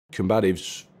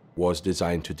Combatives was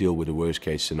designed to deal with the worst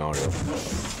case scenario.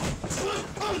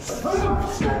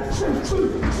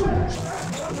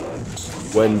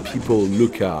 When people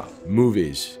look at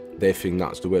movies, they think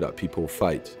that's the way that people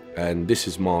fight. And this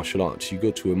is martial arts. You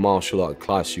go to a martial art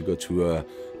class, you go to a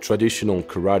traditional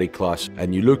karate class,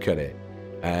 and you look at it,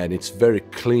 and it's very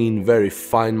clean, very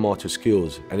fine motor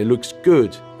skills, and it looks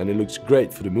good, and it looks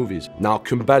great for the movies. Now,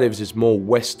 Combatives is more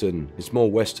Western, it's more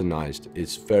Westernized.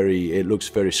 It looks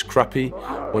very scrappy.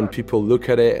 When people look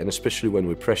at it, and especially when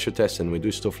we pressure test and we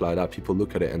do stuff like that, people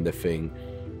look at it and they think,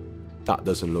 that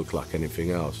doesn't look like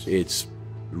anything else. It's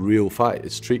real fight,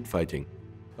 it's street fighting.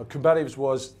 Combatives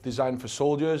was designed for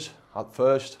soldiers at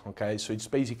first, okay? So it's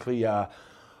basically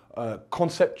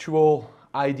conceptual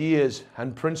ideas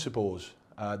and principles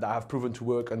that have proven to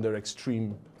work under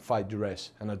extreme fight duress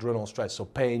and adrenal stress. So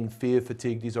pain, fear,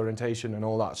 fatigue, disorientation, and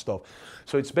all that stuff.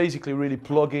 So it's basically really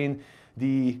plugging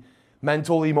the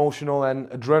mental, emotional,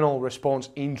 and adrenal response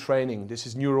in training. This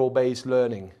is neural-based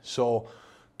learning. So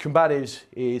Combatives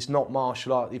is not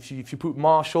martial art. If you put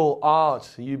martial art,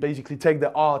 you basically take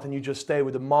the art and you just stay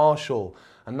with the martial,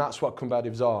 and that's what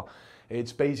Combatives are.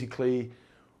 It's basically,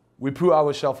 we put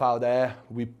ourselves out there.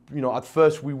 At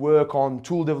first we work on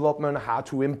tool development, how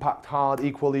to impact hard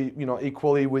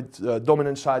equally with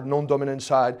dominant side, non-dominant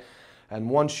side. And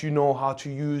once you know how to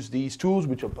use these tools,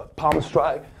 which are palm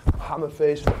strike, hammer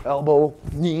fist, elbow,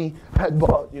 knee,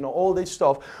 headbutt, all this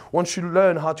stuff. Once you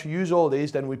learn how to use all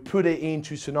these, then we put it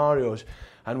into scenarios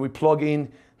and we plug in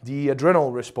the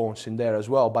adrenal response in there as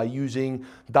well by using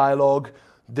dialogue,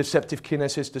 deceptive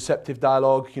kinesis, deceptive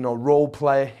dialogue, role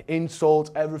play, insult,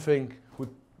 everything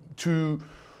to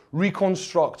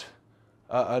reconstruct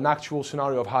an actual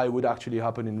scenario of how it would actually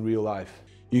happen in real life.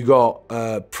 You got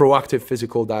proactive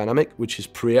physical dynamic, which is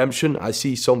preemption. I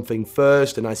see something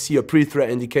first and I see a pre-threat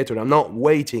indicator and I'm not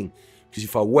waiting, because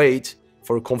if I wait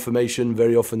for a confirmation,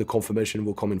 very often the confirmation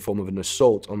will come in form of an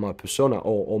assault on my persona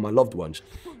or my loved ones.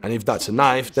 And if that's a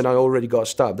knife, then I already got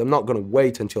stabbed. I'm not gonna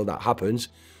wait until that happens.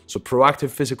 So proactive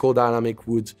physical dynamic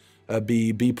would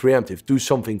be preemptive, do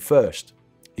something first.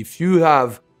 If you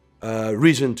have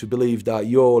reason to believe that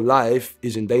your life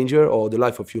is in danger or the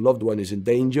life of your loved one is in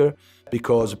danger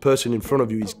because a person in front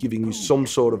of you is giving you some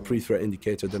sort of pre-threat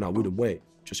indicator, then I wouldn't wait,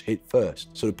 just hit first.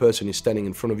 So the person is standing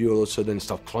in front of you, all of a sudden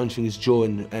start clenching his jaw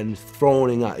and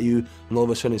throwing at you, and all of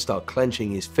a sudden start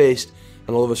clenching his fist,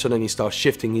 and all of a sudden he starts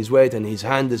shifting his weight and his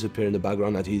hand disappears in the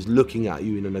background that he's looking at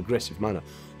you in an aggressive manner.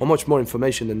 How much more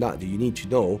information than that do you need to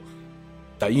know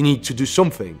that you need to do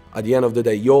something? At the end of the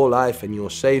day, your life and your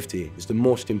safety is the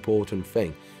most important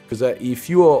thing. Because if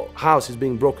your house is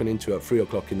being broken into at 3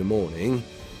 o'clock in the morning,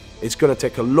 it's going to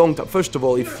take a long time. First of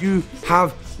all,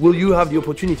 will you have the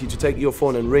opportunity to take your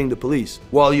phone and ring the police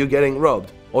while you're getting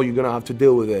robbed? Or you're going to have to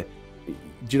deal with it? Do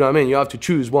you know what I mean? You have to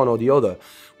choose one or the other.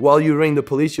 While you ring the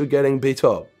police, you're getting beat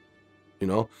up.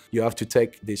 You have to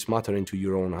take this matter into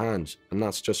your own hands. And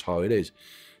that's just how it is.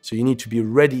 So you need to be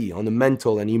ready on a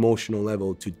mental and emotional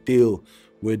level to deal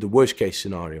with the worst case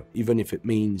scenario, even if it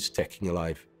means taking a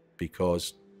life,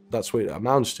 because that's what it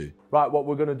amounts to. Right, what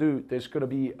we're gonna do, there's gonna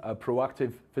be a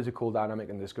proactive physical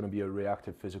dynamic and there's gonna be a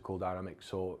reactive physical dynamic.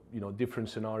 So, different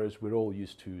scenarios, we're all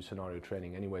used to scenario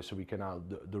training anyway, so we can have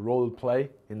the role play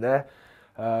in there.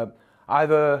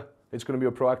 Either it's gonna be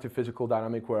a proactive physical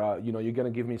dynamic where, you're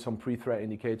gonna give me some pre-threat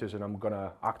indicators and I'm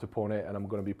gonna act upon it and I'm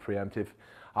gonna be preemptive.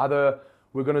 Either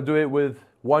we're going to do it with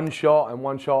one shot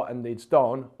and it's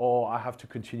done, or I have to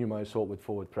continue my assault with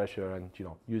forward pressure and,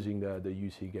 using the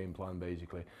UC game plan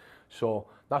basically. So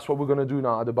that's what we're going to do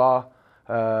now at the bar.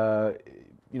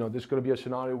 There's going to be a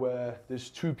scenario where there's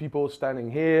 2 people standing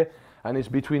here and it's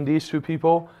between these 2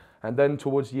 people. And then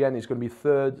towards the end, it's going to be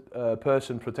third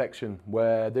person protection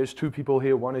where there's 2 people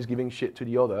here, one is giving shit to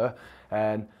the other.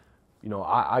 And,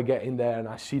 I get in there and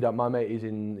I see that my mate is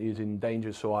in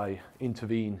danger, so I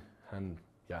intervene. And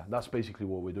yeah, that's basically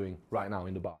what we're doing right now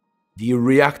in the bar. The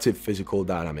reactive physical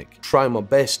dynamic. Try my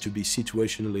best to be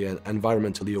situationally and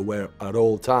environmentally aware at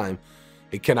all time.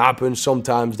 It can happen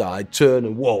sometimes that I turn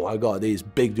and whoa, I got this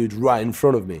big dude right in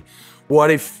front of me.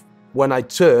 What if when I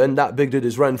turn, that big dude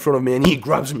is right in front of me and he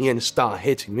grabs me and starts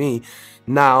hitting me?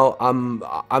 Now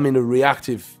I'm in a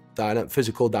reactive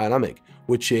physical dynamic,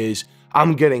 which is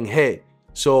I'm getting hit.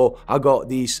 So I got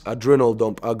these adrenal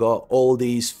dump, I got all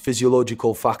these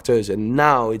physiological factors, and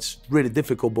now it's really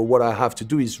difficult, but what I have to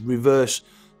do is reverse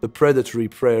the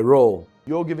predatory-prey role.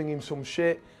 You're giving him some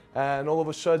shit, and all of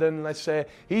a sudden, let's say,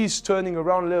 he's turning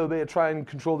around a little bit, trying to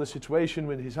control the situation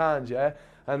with his hands, yeah?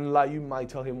 And like you might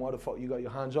tell him, what the fuck, you got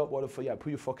your hands up, what the fuck, yeah, put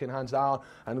your fucking hands down,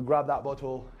 and grab that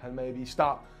bottle, and maybe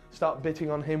start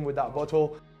biting on him with that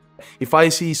bottle. If I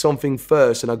see something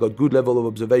first and I got good level of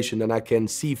observation, then I can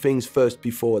see things first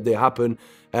before they happen.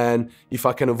 And if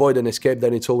I can avoid an escape,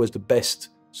 then it's always the best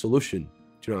solution.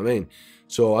 Do you know what I mean?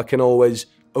 So I can always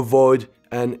avoid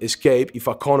an escape. If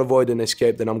I can't avoid an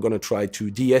escape, then I'm gonna try to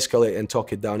de-escalate and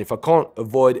talk it down. If I can't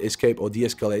avoid escape or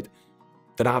de-escalate,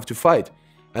 then I have to fight.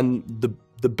 And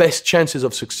the best chances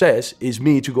of success is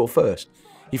me to go first.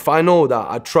 If I know that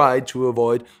I tried to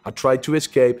avoid, I tried to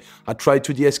escape, I tried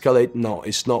to de-escalate, no,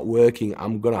 it's not working,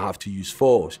 I'm gonna have to use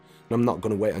force. And I'm not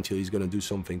gonna wait until he's gonna do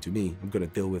something to me. I'm gonna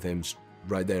deal with him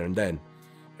right there and then. You know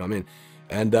what I mean?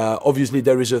 And obviously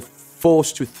there is a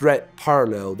force to threat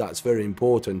parallel that's very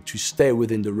important to stay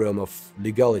within the realm of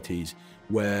legalities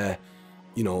where,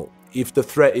 you know, if the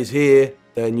threat is here,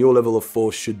 then your level of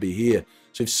force should be here.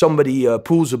 So if somebody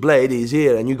pulls a blade, he's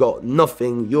here, and you got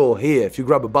nothing, you're here. If you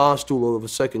grab a bar stool, all of a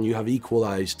second you have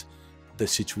equalized the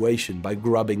situation by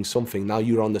grabbing something. Now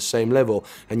you're on the same level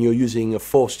and you're using a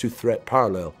force to threat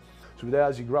parallel. So there,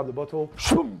 as you grab the bottle,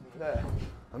 there,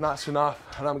 and that's enough,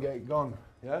 and I'm getting gone,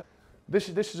 yeah? This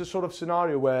is a sort of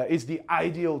scenario where it's the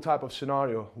ideal type of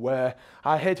scenario where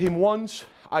I hit him once,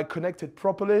 I connected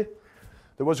properly,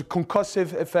 there was a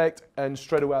concussive effect, and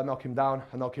straight away I knock him down,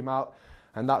 I knock him out,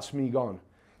 and that's me gone.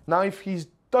 Now if he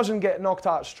doesn't get knocked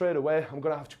out straight away, I'm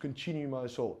gonna have to continue my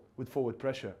assault with forward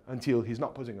pressure until he's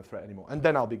not posing a threat anymore, and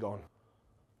then I'll be gone.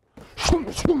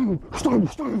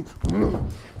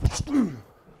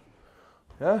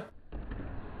 Yeah?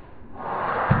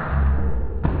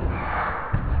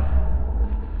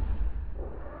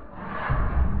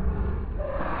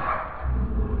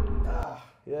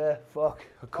 Yeah, fuck,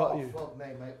 I caught you. Fuck me,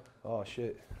 mate. Oh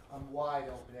shit. I'm wide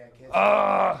open here, kid.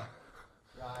 Ah!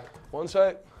 Right. One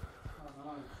sec.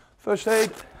 First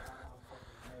aid.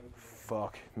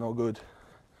 Fuck, no good.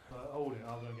 Hold it,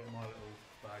 I'm going to get my little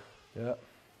bag. Yeah.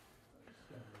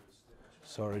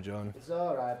 Sorry, John. It's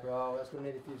alright, bro. That's going to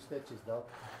need a few stitches, though.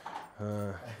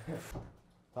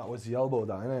 That was the elbow,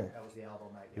 that, innit? That was the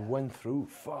elbow, mate. It Yeah. went through,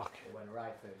 fuck. It went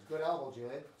right through. It's good elbow,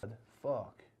 Julien.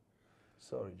 Fuck.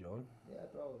 Sorry, John. Yeah,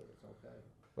 bro, it's okay.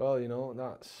 Well, you know,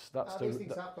 that's These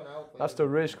things happen out. that's the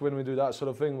risk when we do that sort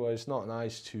of thing, where it's not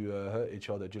nice to hurt each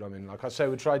other. Do you know what I mean? Like I say,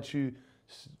 we try to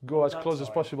go as close as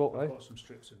possible. I've Eh? got some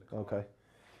strips in the car. Okay.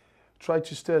 Try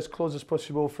to stay as close as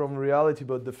possible from reality,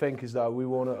 but the thing is that we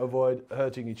want to avoid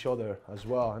hurting each other as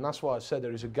well. And that's why I said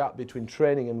there is a gap between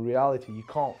training and reality. You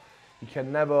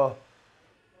can never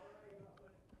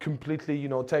completely, you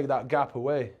know, take that gap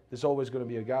away. There's always going to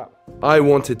be a gap. I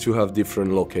wanted to have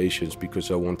different locations because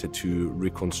I wanted to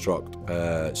reconstruct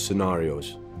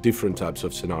scenarios, different types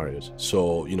of scenarios.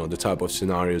 So, you know, the type of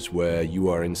scenarios where you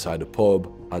are inside a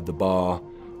pub, at the bar,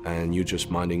 and you're just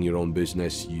minding your own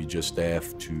business. You're just there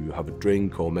to have a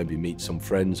drink or maybe meet some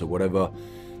friends or whatever.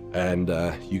 And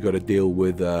you got to deal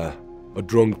with a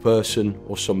drunk person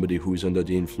or somebody who's under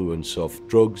the influence of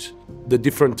drugs. The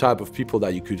different type of people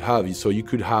that you could have, so you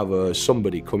could have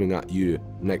somebody coming at you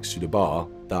next to the bar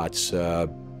that's a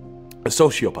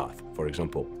sociopath, for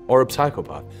example, or a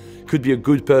psychopath. Could be a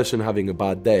good person having a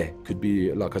bad day. Could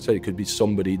be, like I said, it could be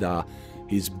somebody that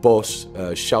his boss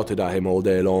shouted at him all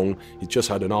day long. He just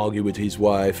had an argument with his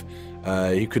wife.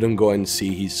 He couldn't go and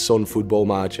see his son football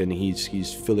match, and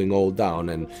he's feeling all down,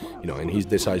 and you know, and he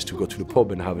decides to go to the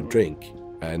pub and have a drink.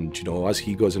 And you know, as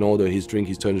he goes and orders his drink,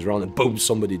 he turns around and boom,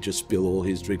 somebody just spilled all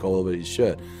his drink all over his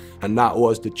shirt, and that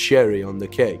was the cherry on the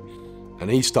cake.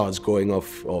 And he starts going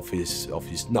off his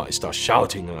nut. He starts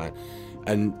shouting,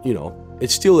 and you know,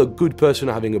 it's still a good person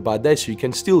having a bad day, so you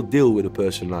can still deal with a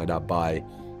person like that by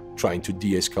trying to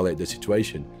de-escalate the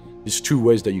situation. There's two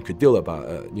ways that you could deal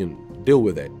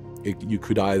with it. You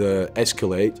could either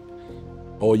escalate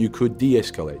or you could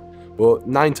de-escalate. But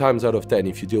 9 times out of 10,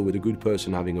 if you deal with a good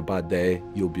person having a bad day,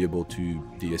 you'll be able to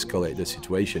de-escalate the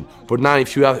situation. But now,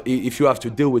 if you have to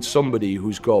deal with somebody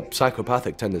who's got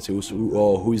psychopathic tendencies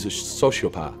or who is a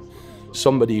sociopath,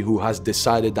 somebody who has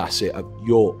decided that's it,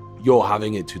 you're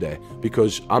having it today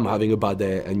because I'm having a bad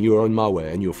day and you're on my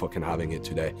way and you're fucking having it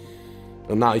today.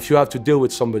 And now, if you have to deal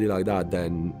with somebody like that,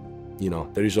 then, you know,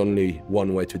 there is only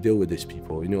one way to deal with these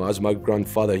people. You know, as my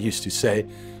grandfather used to say,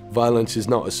 violence is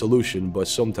not a solution, but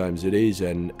sometimes it is,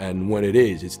 and when it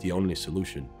is, it's the only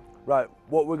solution. Right,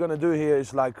 what we're gonna do here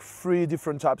is like 3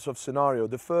 different types of scenario.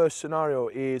 The first scenario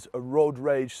is a road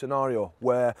rage scenario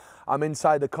where I'm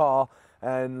inside the car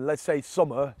and let's say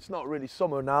summer. It's not really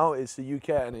summer now, it's the UK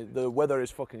and the weather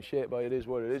is fucking shit, but it is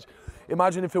what it is.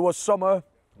 Imagine if it was summer,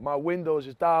 my windows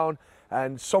is down,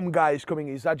 and some guy is coming,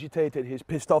 he's agitated, he's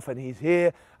pissed off, and he's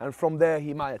here, and from there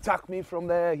he might attack me from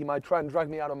there, he might try and drag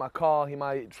me out of my car, he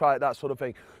might try that sort of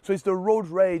thing. So it's the road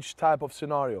rage type of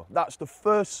scenario. That's the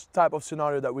first type of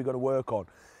scenario that we're going to work on.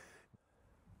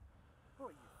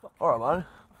 All right, man.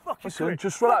 Listen,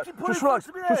 just relax,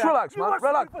 man,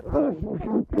 relax.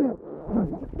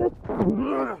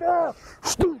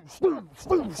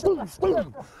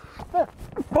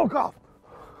 Fuck off.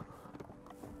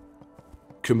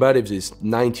 Combatives is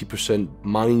 90%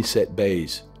 mindset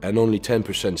based and only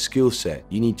 10% skill set.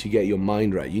 You need to get your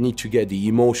mind right. You need to get the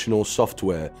emotional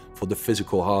software for the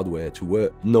physical hardware to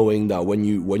work. Knowing that when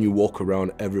you walk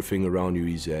around, everything around you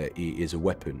is a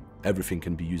weapon. Everything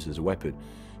can be used as a weapon.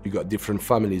 You got different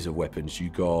families of weapons. You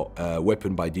got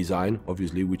weapon by design,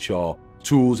 obviously, which are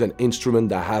tools and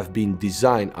instruments that have been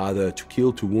designed either to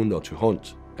kill, to wound, or to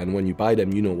hunt. And when you buy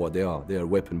them, you know what they are. They are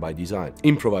weapon by design.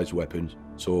 Improvised weapons.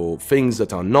 So things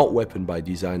that are not weapon by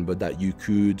design, but that you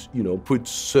could, you know, put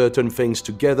certain things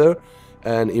together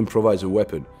and improvise a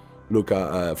weapon. Look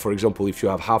at, for example, if you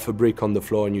have half a brick on the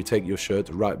floor and you take your shirt,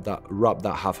 wrap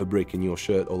that half a brick in your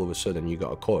shirt, all of a sudden you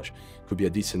got a coach. Could be a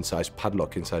decent sized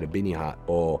padlock inside a beanie hat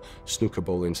or snooker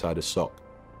ball inside a sock.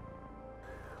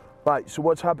 Right, so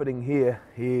what's happening here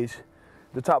is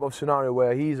the type of scenario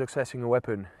where he's accessing a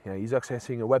weapon. Yeah, he's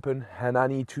accessing a weapon and I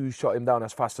need to shut him down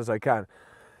as fast as I can.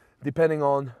 Depending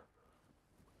on,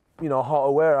 you know, how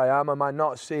aware I am, I might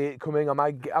not see it coming, I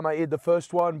might hit the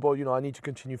first one, but, you know, I need to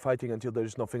continue fighting until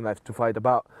there's nothing left to fight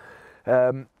about.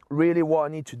 Really what I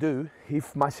need to do,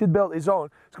 if my seatbelt is on,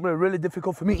 it's going to be really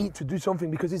difficult for me to do something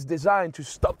because it's designed to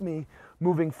stop me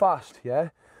moving fast, yeah?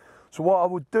 So what I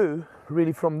would do,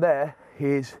 really from there,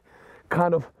 is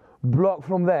kind of block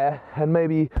from there and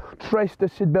maybe trace the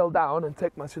seatbelt down and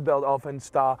take my seatbelt off and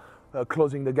start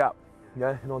closing the gap,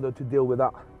 yeah, in order to deal with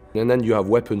that. And then you have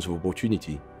weapons of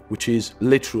opportunity, which is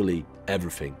literally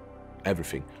everything.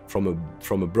 Everything from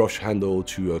a brush handle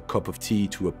to a cup of tea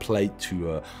to a plate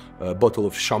to a bottle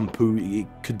of shampoo. It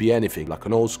could be anything, like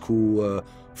an old school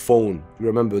phone. You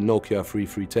remember Nokia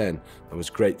 3310? That was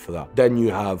great for that. Then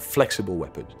you have flexible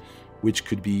weapons, which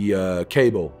could be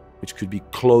cable, which could be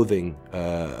clothing,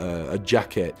 a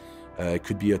jacket. It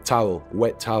could be a towel,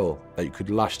 wet towel that you could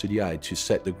lash to the eye to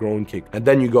set the groin kick. And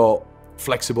then you got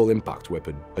flexible impact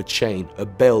weapon, a chain, a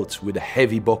belt with a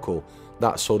heavy buckle,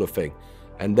 that sort of thing.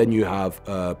 And then you have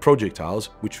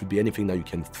projectiles, which would be anything that you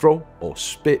can throw or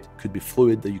spit. Could be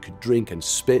fluid that you could drink and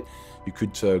spit. You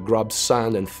could grab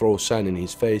sand and throw sand in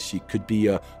his face. It could be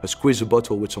a squeeze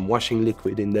bottle with some washing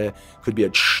liquid in there. Could be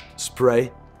a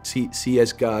spray,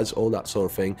 CS gas, all that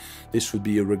sort of thing. This would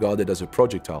be regarded as a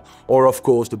projectile. Or, of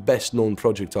course, the best known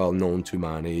projectile known to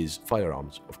man is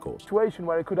firearms, of course. Situation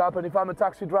where it could happen if I'm a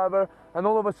taxi driver and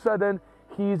all of a sudden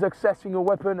he's accessing a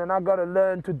weapon and I gotta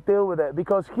learn to deal with it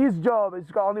because his job,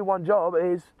 he's got only one job,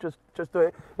 is just do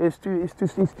it, is to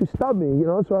stab me, you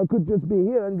know. So I could just be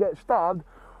here and get stabbed,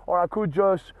 or I could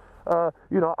just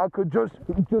you know, I could just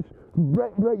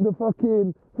break the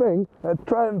fucking thing and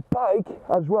try and pike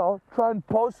as well, try and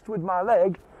post with my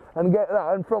leg and get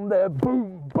that, and from there,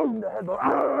 boom, boom, the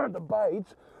headbutt, the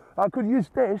bites. I could use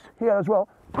this here as well,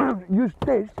 use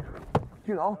this,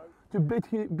 you know, to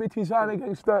bit his hand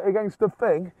against the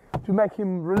thing, to make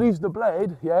him release the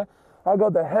blade, yeah? I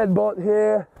got the headbutt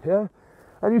here, yeah?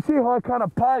 And you see how I kind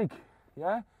of pike,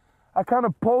 yeah? I kind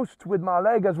of post with my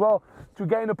leg as well to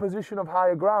gain a position of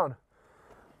higher ground.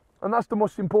 And that's the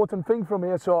most important thing from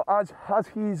here. So as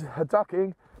he's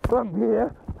attacking, I'm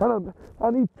here, and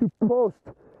I need to post.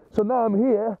 So now I'm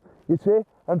here, you see,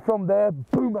 and from there,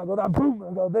 boom, I got that, boom,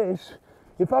 I got this.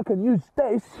 If I can use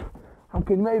this, I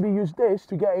can maybe use this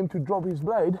to get him to drop his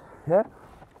blade, yeah?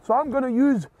 So I'm gonna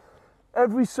use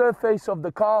every surface of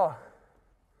the car.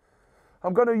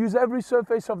 I'm gonna use every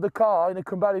surface of the car in a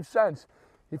combative sense.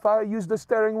 If I use the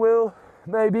steering wheel,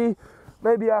 maybe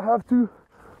I have to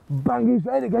bang his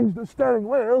head against the steering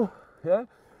wheel, yeah?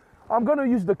 I'm gonna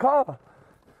use the car.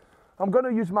 I'm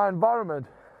gonna use my environment.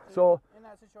 So in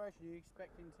that situation, you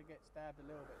expect him to get stabbed a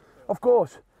little bit still? Of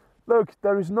course. Look,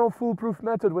 there is no foolproof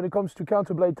method when it comes to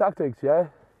counterblade tactics, yeah?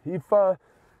 If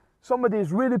somebody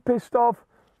is really pissed off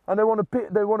and they want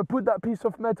to put that piece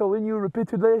of metal in you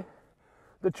repeatedly,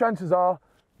 the chances are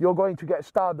you're going to get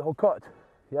stabbed or cut,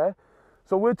 yeah?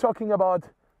 So we're talking about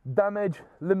damage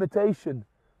limitation.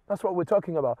 That's what we're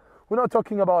talking about. We're not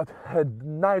talking about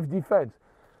knife defense.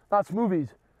 That's movies.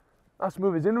 That's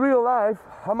movies. In real life,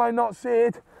 I might not see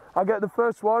it. I get the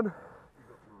first one.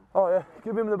 Oh yeah,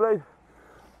 give him the blade.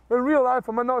 In real life,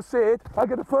 I might not see it. I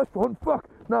get the first one. Fuck.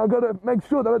 Now I gotta make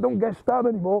sure that I don't get stabbed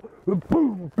anymore.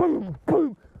 Boom, boom,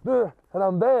 boom. And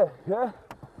I'm there, yeah?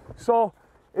 So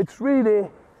it's really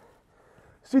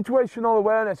situational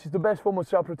awareness is the best form of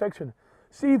self-protection.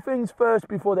 See things first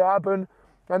before they happen,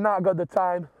 and now I got the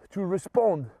time to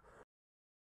respond.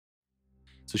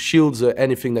 So shields are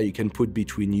anything that you can put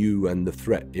between you and the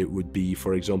threat. It would be,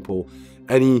 for example,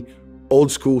 any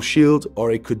old school shield,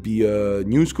 or it could be a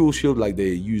new school shield like they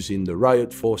use in the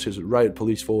riot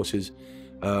police forces,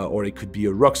 or it could be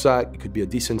a rucksack, it could be a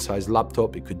decent sized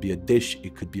laptop, it could be a dish,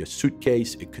 it could be a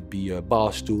suitcase, it could be a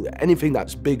bar stool, anything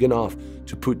that's big enough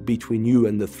to put between you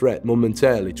and the threat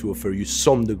momentarily to offer you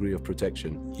some degree of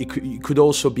protection. It could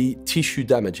also be tissue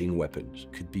damaging weapons.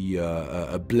 It could be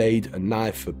a blade, a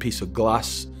knife, a piece of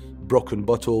glass, broken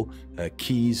bottle,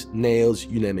 keys, nails,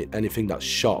 you name it, anything that's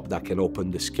sharp that can open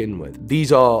the skin with.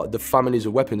 These are the families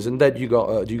of weapons, and then you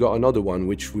got another one,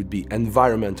 which would be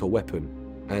environmental weapon.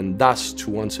 And that's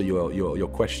to answer your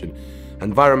question.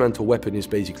 Environmental weapon is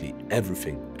basically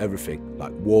everything,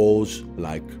 like walls,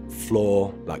 like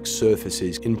floor, like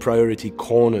surfaces. In priority,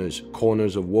 corners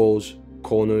of walls,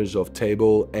 corners of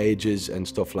table, edges and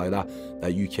stuff like that,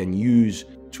 that you can use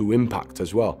to impact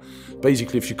as well.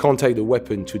 Basically, if you can't take the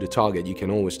weapon to the target, you can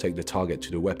always take the target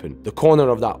to the weapon. The corner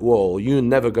of that wall, you're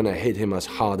never gonna hit him as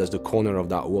hard as the corner of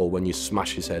that wall when you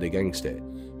smash his head against it.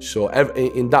 So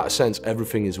in that sense,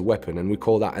 everything is a weapon, and we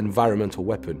call that environmental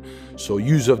weapon. So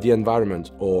use of the environment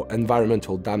or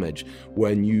environmental damage,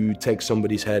 when you take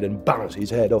somebody's head and bounce his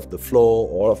head off the floor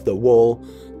or off the wall,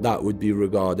 that would be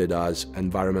regarded as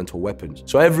environmental weapons.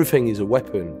 So everything is a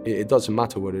weapon. It doesn't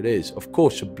matter what it is. Of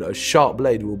course, a sharp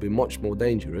blade will be much more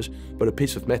dangerous, but a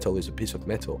piece of metal is a piece of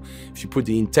metal. If you put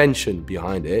the intention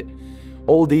behind it,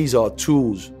 all these are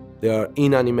tools. They are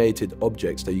inanimated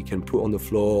objects that you can put on the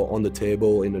floor, on the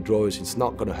table, in the drawers. It's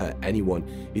not going to hurt anyone.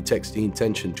 It takes the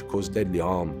intention to cause deadly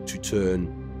harm to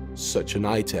turn such an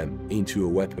item into a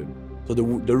weapon. So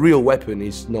the real weapon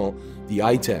is not the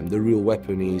item. The real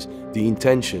weapon is the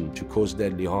intention to cause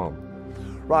deadly harm.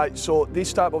 Right, so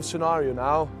this type of scenario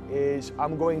now is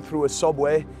I'm going through a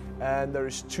subway and there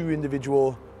is two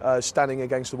individuals standing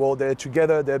against the wall. They're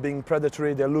together, they're being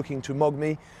predatory, they're looking to mug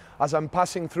me. As I'm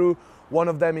passing through, one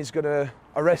of them is going to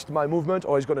arrest my movement,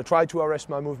 or is going to try to arrest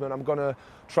my movement. I'm going to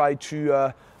try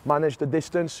to manage the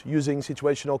distance using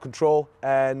situational control,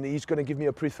 and he's going to give me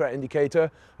a pre-threat indicator.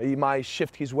 He might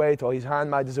shift his weight, or his hand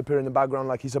might disappear in the background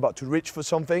like he's about to reach for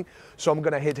something. So I'm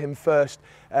going to hit him first,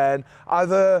 and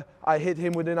either I hit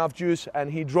him with enough juice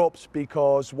and he drops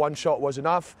because one shot was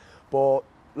enough, but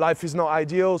life is not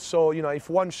ideal, so you know, if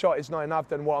one shot is not enough,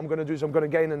 then what I'm going to do is I'm going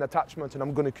to gain an attachment and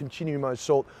I'm going to continue my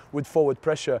assault with forward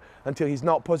pressure until he's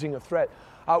not posing a threat.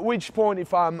 At which point,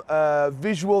 if I'm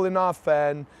visual enough,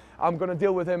 and I'm going to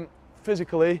deal with him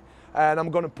physically, and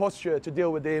I'm going to posture to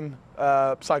deal with him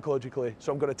psychologically.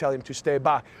 So I'm going to tell him to stay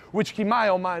back, which he might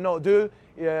or might not do.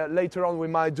 Later on we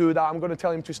might do that. I'm going to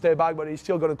tell him to stay back, but he's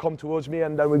still going to come towards me,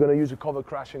 and then we're going to use a cover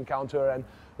crash encounter, and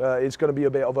it's going to be a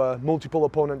bit of a multiple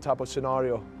opponent type of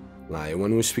scenario. Like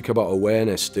when we speak about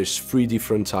awareness, there's three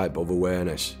different types of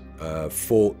awareness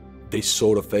for this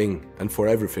sort of thing, and for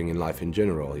everything in life in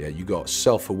general. Yeah, you got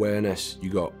self-awareness, you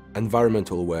got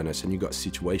environmental awareness, and you got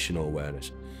situational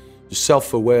awareness. The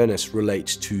self-awareness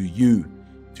relates to you,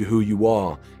 to who you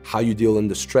are, how you deal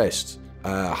under stress,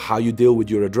 how you deal with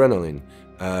your adrenaline.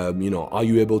 You know, are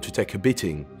you able to take a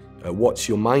beating? What's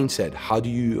your mindset? How do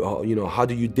you, you know, how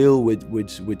do you deal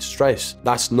with stress?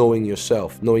 That's knowing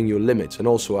yourself, knowing your limits, and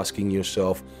also asking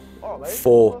yourself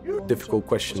four difficult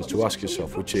questions to ask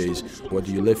yourself, which is, what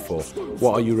do you live for?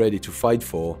 What are you ready to fight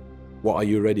for? What are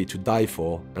you ready to die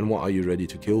for? And what are you ready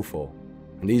to kill for?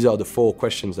 And these are the four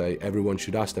questions that everyone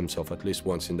should ask themselves at least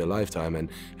once in their lifetime.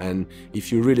 And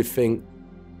if you really think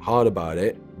hard about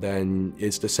it, then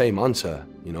it's the same answer,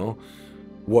 you know.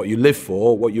 What you live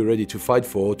for, what you're ready to fight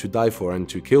for, to die for, and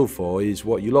to kill for is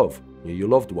what you love, your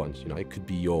loved ones. You know, it could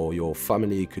be your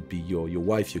family, it could be your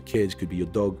wife, your kids, it could be your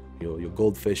dog, your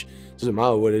goldfish. It doesn't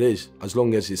matter what it is, as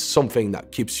long as it's something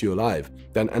that keeps you alive.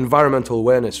 Then environmental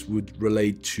awareness would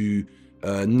relate to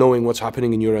knowing what's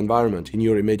happening in your environment, in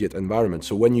your immediate environment.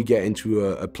 So when you get into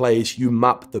a place, you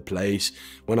map the place.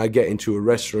 When I get into a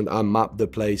restaurant, I map the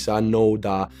place. I know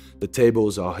that the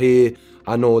tables are here.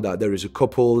 I know that there is a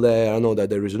couple there. I know that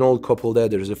there is an old couple there.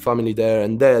 There is a family there.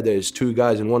 And there's two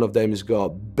guys, and one of them has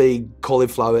got big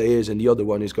cauliflower ears, and the other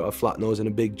one has got a flat nose and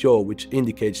a big jaw, which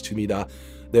indicates to me that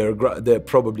they're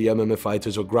probably MMA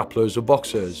fighters or grapplers or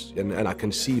boxers. And I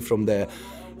can see from their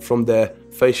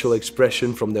facial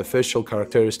expression, from their facial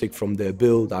characteristic, from their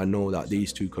build, I know that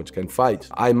these two can fight.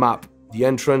 I map the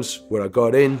entrance where I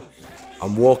got in.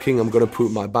 I'm walking, I'm gonna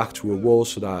put my back to a wall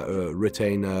so that I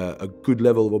retain a good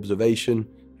level of observation.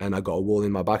 and I got a wall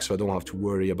in my back so I don't have to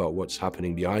worry about what's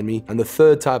happening behind me. And the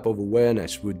third type of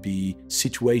awareness would be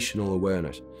situational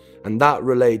awareness. And that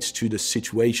relates to the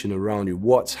situation around you,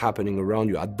 what's happening around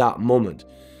you at that moment.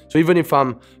 So even if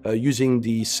I'm using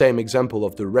the same example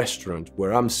of the restaurant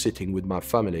where I'm sitting with my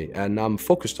family and I'm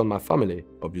focused on my family,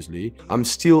 obviously, I'm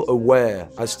still aware,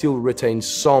 I still retain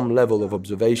some level of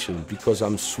observation because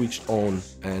I'm switched on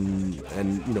and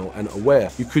you know, and aware.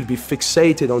 You could be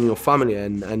fixated on your family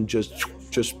and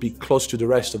just be close to the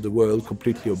rest of the world,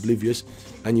 completely oblivious,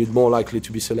 and you're more likely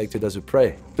to be selected as a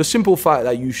prey. The simple fact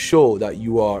that you show that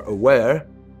you are aware,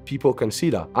 people can see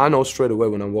that. I know straight away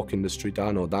when I'm walking the street,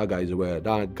 I know that guy is aware,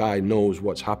 that guy knows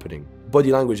what's happening.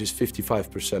 Body language is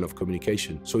 55% of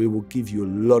communication, so it will give you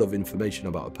a lot of information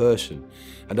about a person.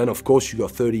 And then of course you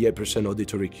got 38%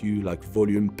 auditory cue, like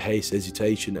volume, pace,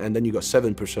 hesitation, and then you got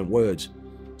 7% words.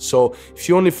 So if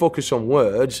you only focus on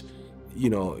words, you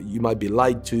know, you might be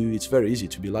lied to. It's very easy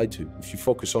to be lied to if you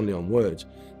focus only on words.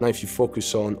 Now if you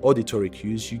focus on auditory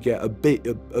cues, you get a bit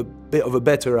of a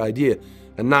better idea.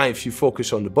 And now if you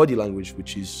focus on the body language,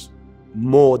 which is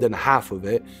more than half of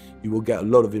it, you will get a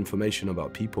lot of information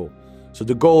about people. So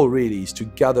the goal really is to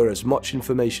gather as much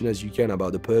information as you can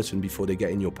about the person before they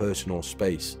get in your personal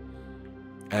space.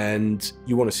 And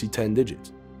you want to see 10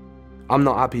 digits. I'm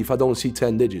not happy if I don't see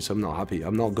 10 digits, I'm not happy.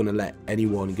 I'm not gonna let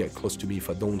anyone get close to me if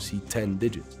I don't see 10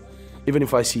 digits. Even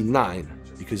if I see 9,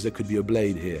 because there could be a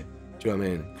blade here. Do you know what I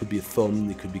mean? It could be a thumb,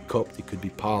 it could be cupped, it could be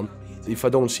palm. If I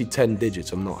don't see 10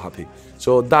 digits, I'm not happy.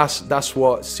 So that's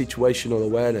what situational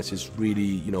awareness is really,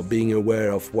 you know, being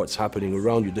aware of what's happening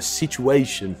around you, the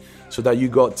situation, so that you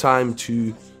got time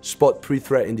to spot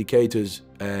pre-threat indicators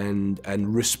and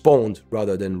respond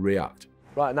rather than react.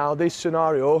 Right, now this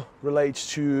scenario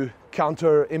relates to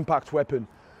counter-impact weapon,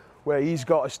 where he's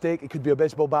got a stick. It could be a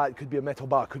baseball bat, it could be a metal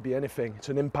bat, it could be anything. It's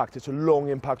an impact, it's a long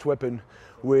impact weapon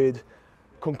with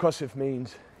concussive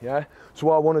means, yeah? So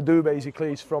what I want to do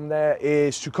basically is from there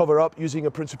is to cover up using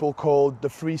a principle called the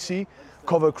 3C,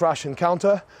 cover, crash and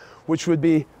counter, which would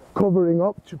be covering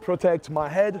up to protect my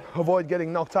head, avoid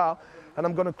getting knocked out, and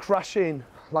I'm going to crash in,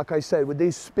 like I said, with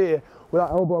this spear, with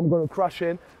that elbow I'm going to crash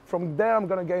in. From there I'm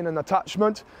going to gain an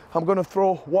attachment, I'm going to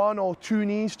throw 1 or 2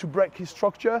 knees to break his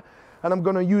structure, and I'm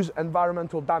going to use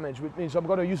environmental damage, which means I'm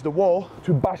going to use the wall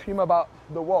to bash him about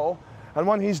the wall, and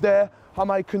when he's there I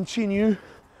might continue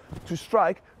to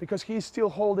strike because he's still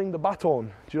holding the baton.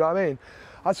 Do you know what I mean?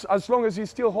 As long as he's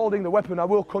still holding the weapon, I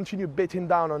will continue beating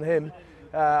down on him.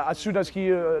 As soon as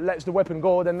he lets the weapon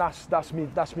go, then that's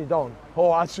me done.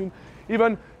 Or as soon,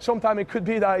 even sometimes it could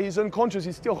be that he's unconscious,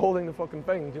 he's still holding the fucking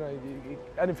thing. You know,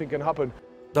 anything can happen.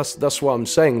 That's what I'm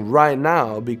saying right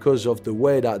now, because of the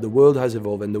way that the world has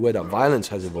evolved and the way that violence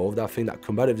has evolved. I think that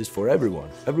combatives is for everyone.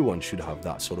 Everyone should have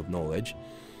that sort of knowledge,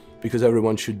 because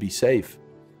everyone should be safe.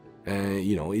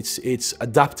 You know, it's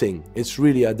adapting. It's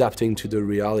really adapting to the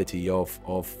reality of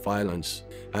violence.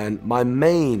 And my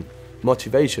main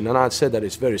motivation, and I'd say that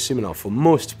it's very similar for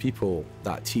most people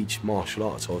that teach martial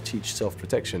arts or teach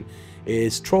self-protection,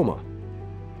 is trauma.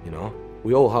 You know,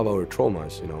 we all have our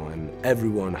traumas, you know, and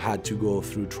everyone had to go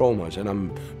through traumas. And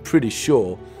I'm pretty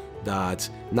sure that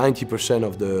 90%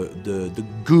 of the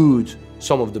good,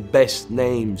 some of the best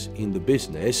names in the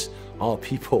business are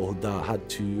people that had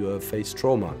to face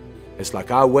trauma. It's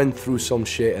like I went through some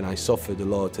shit and I suffered a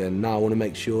lot, and now I want to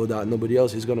make sure that nobody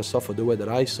else is going to suffer the way that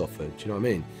I suffered. Do you know what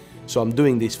I mean? So I'm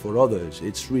doing this for others.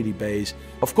 It's really based.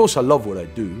 Of course, I love what I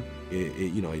do.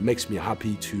 You know, it makes me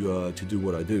happy to do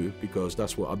what I do, because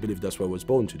that's what I believe. That's what I was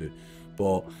born to do.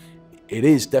 But it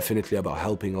is definitely about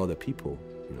helping other people.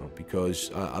 You know,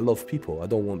 because I love people. I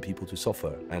don't want people to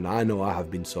suffer, and I know I have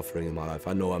been suffering in my life.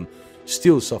 I know I'm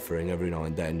still suffering every now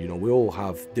and then. You know, we all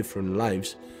have different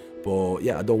lives. But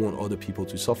yeah, I don't want other people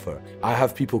to suffer. I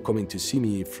have people coming to see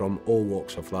me from all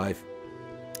walks of life.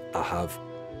 I have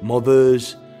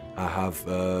mothers, I have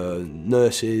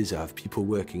nurses, I have people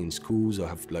working in schools, I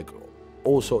have like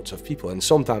all sorts of people. And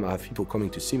sometimes I have people coming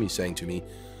to see me saying to me,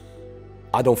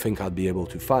 I don't think I'd be able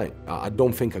to fight. I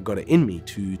don't think I got it in me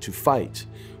to fight.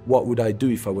 What would I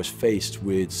do if I was faced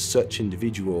with such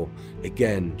individual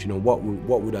again? You know, what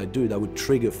would I do? That would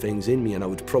trigger things in me and I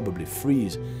would probably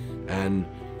freeze. And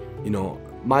you know,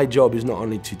 my job is not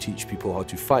only to teach people how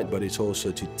to fight, but it's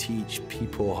also to teach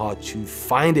people how to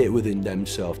find it within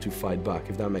themselves to fight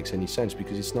back, if that makes any sense,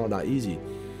 because it's not that easy.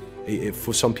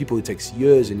 For some people, it takes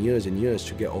years and years and years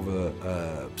to get over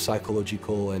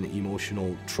psychological and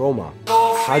emotional trauma.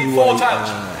 How do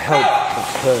I help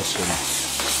that person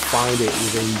find it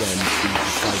within them to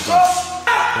fight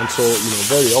back? And so, you know,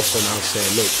 very often I'll say,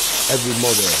 look, every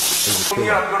mother is a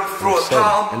killer.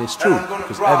 And it's true,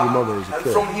 because every mother is a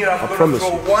killer. I promise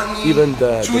you, even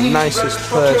the nicest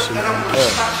person on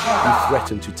earth, you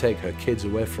threaten to take her kids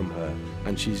away from her,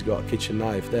 and she's got a kitchen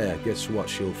knife there, guess what,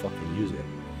 she'll fucking use it.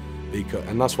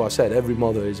 And that's why I said, every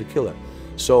mother is a killer.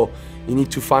 So you need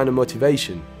to find a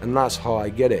motivation, and that's how I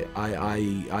get it.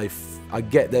 I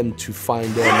get them to find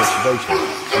their motivation,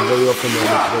 and very often their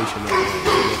motivation is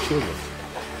their children.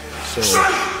 So you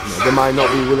know, they might not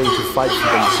be willing to fight for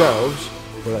themselves,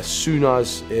 but as soon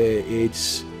as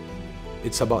it's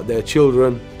about their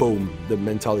children, boom, the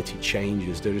mentality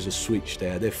changes. There is a switch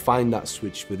there. They find that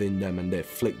switch within them and they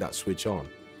flick that switch on.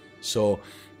 So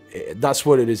that's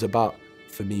what it is about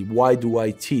for me. Why do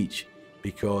I teach?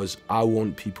 Because I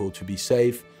want people to be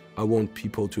safe. I want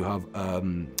people to have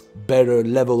better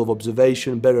level of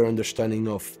observation, better understanding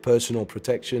of personal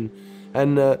protection,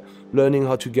 and learning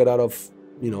how to get out of,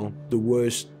 you know, the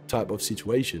worst type of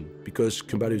situation, because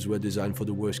combatives were designed for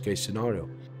the worst case scenario.